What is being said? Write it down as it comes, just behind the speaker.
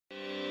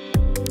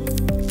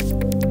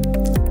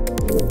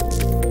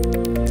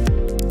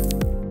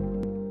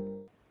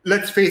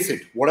let's face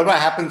it, whatever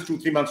happens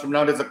 2-3 months from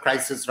now, there's a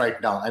crisis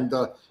right now. And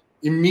the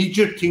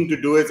immediate thing to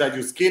do is, as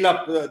you scale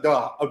up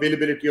the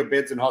availability of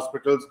beds in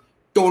hospitals,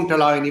 don't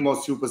allow any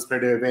more super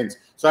spreader events.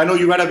 So I know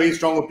you had a very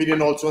strong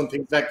opinion also on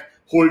things like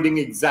holding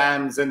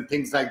exams and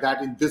things like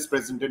that in this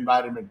present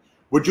environment.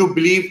 Would you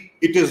believe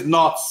it is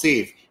not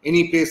safe?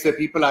 Any place where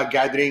people are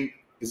gathering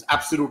is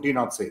absolutely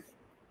not safe.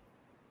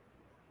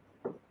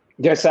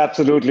 Yes,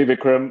 absolutely,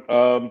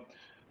 Vikram.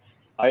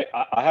 I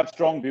have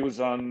strong views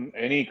on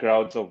any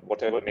crowds of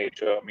whatever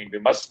nature. I mean, we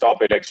must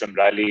stop election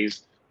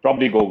rallies,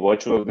 probably go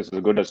virtual. This is as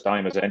good a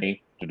time as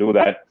any to do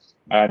that,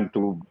 and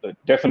to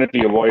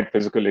definitely avoid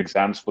physical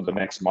exams for the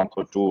next month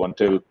or two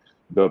until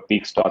the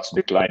peak starts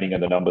declining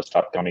and the numbers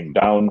start coming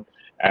down,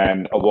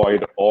 and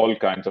avoid all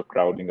kinds of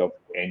crowding of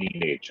any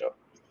nature.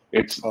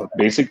 It's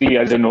basically,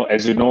 as you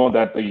know,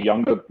 that the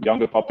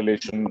younger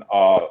population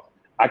are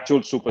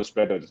actual super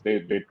spreaders.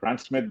 They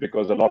transmit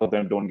because a lot of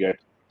them don't get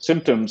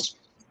symptoms.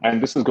 And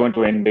this is going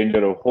to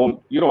endanger a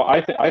whole,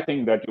 I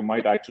think that you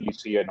might actually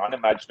see an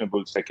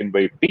unimaginable second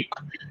wave peak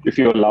if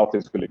you allow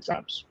physical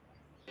exams.